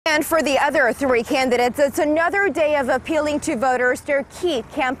And for the other three candidates, it's another day of appealing to voters their key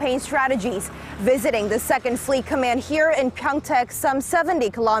campaign strategies. Visiting the 2nd Fleet Command here in Pyeongtaek, some 70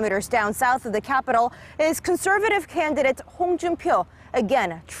 kilometers down south of the capital, is conservative candidate Hong Joon-pyo,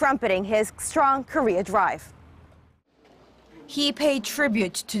 again trumpeting his strong Korea drive. He paid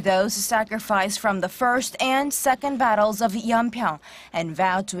tribute to those sacrificed from the first and second battles of Yeonpyeong and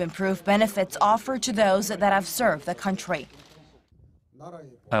vowed to improve benefits offered to those that have served the country.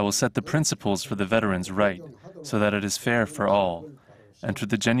 I will set the principles for the veterans right, so that it is fair for all. And to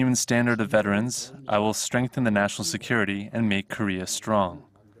the genuine standard of veterans, I will strengthen the national security and make Korea strong.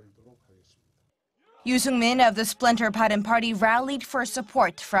 Yoo Seong-min of the splinter Bareun Party rallied for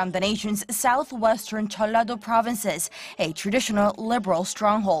support from the nation's southwestern Jeolla-do provinces, a traditional liberal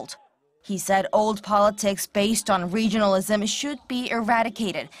stronghold. He said old politics based on regionalism should be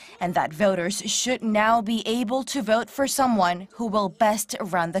eradicated and that voters should now be able to vote for someone who will best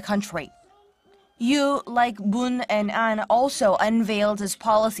run the country. Yoo, like Moon and An, also unveiled his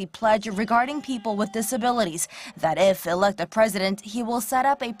policy pledge regarding people with disabilities, that if elected president, he will set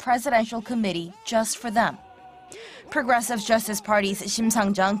up a presidential committee just for them. Progressive Justice Party's Shim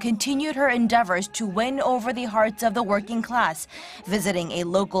Sang-jung continued her endeavors to win over the hearts of the working class. Visiting a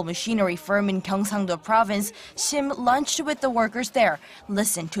local machinery firm in Gyeongsang-do province, Shim lunched with the workers there,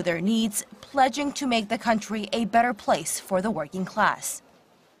 listened to their needs, pledging to make the country a better place for the working class.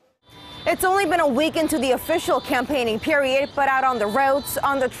 It's only been a week into the official campaigning period, but out on the roads,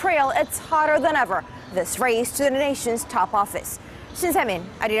 on the trail, it's hotter than ever. This race to the nation's top office. 신세민,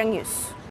 Arirang News.